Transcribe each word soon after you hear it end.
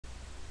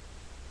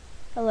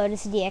Hello,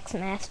 this is the X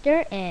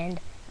Master, and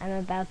I'm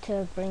about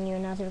to bring you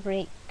another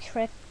great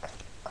trick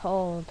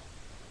called,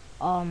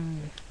 what's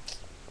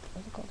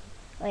it called?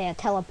 Oh yeah,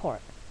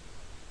 teleport.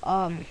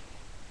 Um,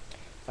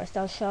 First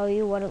I'll show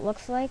you what it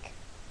looks like,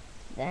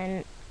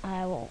 then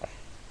I will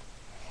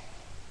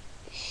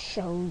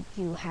show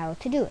you how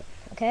to do it,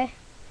 okay?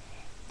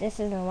 This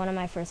isn't one of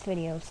my first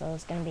videos, so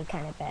it's gonna be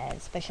kind of bad,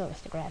 especially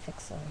with the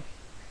graphics, so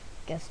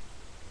guess,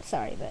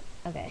 sorry, but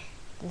okay.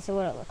 This is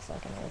what it looks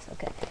like anyways,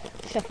 okay.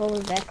 Shuffle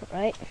the deck,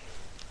 right?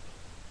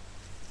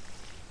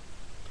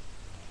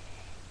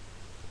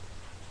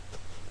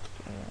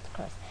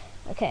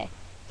 Okay,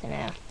 so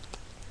now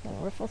I'm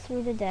gonna riffle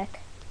through the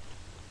deck.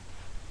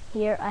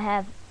 Here I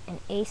have an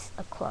ace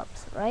of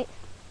clubs, right?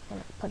 I'm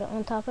gonna put it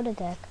on top of the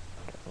deck,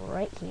 put it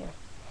right here.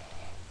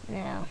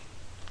 Now,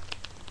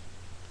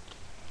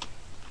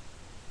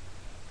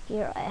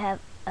 here I have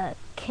a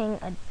king,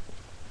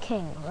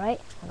 right?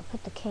 I'm gonna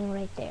put the king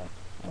right there.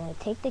 I'm gonna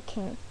take the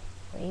king,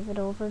 wave it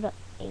over the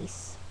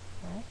ace,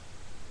 right?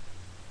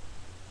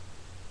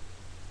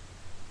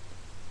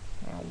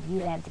 Now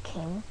you have the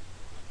king,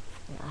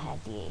 and I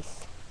have the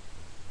ace.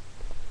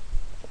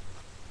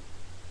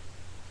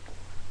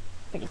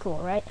 Pretty cool,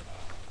 right?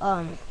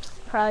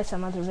 Probably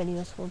some other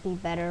videos will be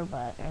better,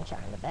 but I'm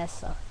trying the best,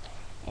 so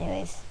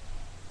anyways,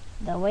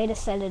 the way to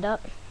set it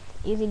up,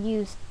 you could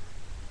use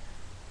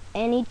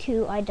any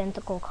two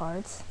identical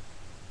cards.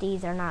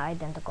 These are not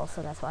identical,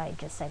 so that's why I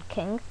just said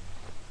king,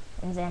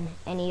 and then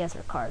any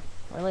other card.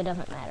 Really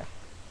doesn't matter,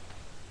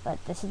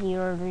 but this is the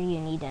order you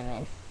need them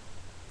in,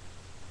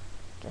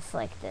 just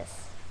like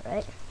this,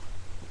 right?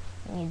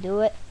 When you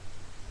do it,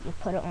 you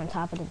put it on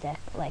top of the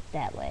deck like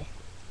that way,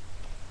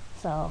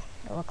 so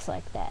it looks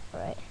like that,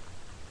 right?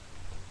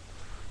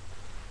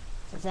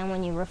 So then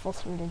when you riffle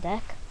through the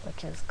deck,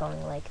 which is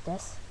going like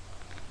this,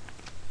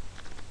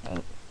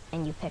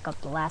 and you pick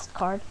up the last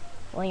card,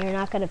 well, you're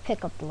not going to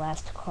pick up the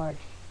last card.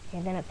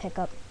 You're going to pick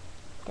up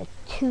the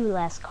two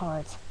last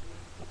cards,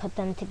 put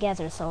them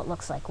together so it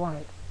looks like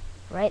one,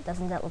 right?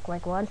 Doesn't that look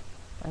like one?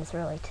 When it's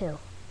really two.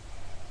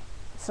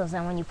 So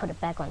then when you put it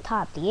back on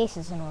top, the ace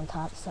isn't on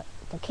top, so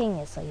the king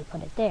is, so you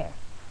put it there.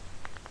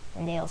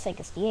 And they'll think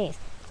it's the ace.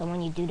 So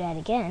when you do that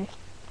again,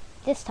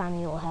 this time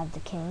you will have the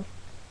king,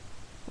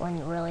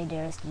 when really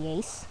there's the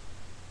ace.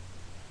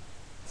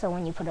 So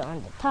when you put it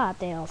on the top,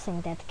 they'll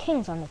think that the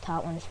king's on the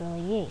top when it's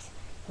really the ace.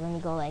 So when you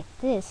go like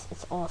this,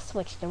 it's all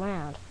switched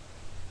around.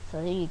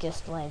 So then you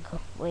just like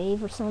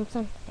wave or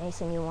something,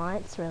 anything you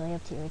want, it's really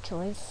up to your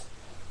choice.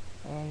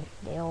 And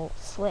they'll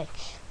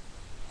switch.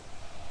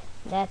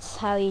 That's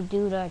how you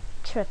do the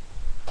trick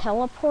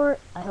teleport.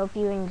 I hope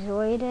you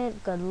enjoyed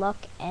it. Good luck,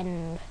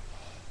 and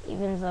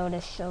even though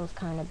this show's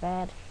kind of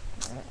bad,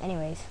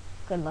 anyways,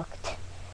 good luck.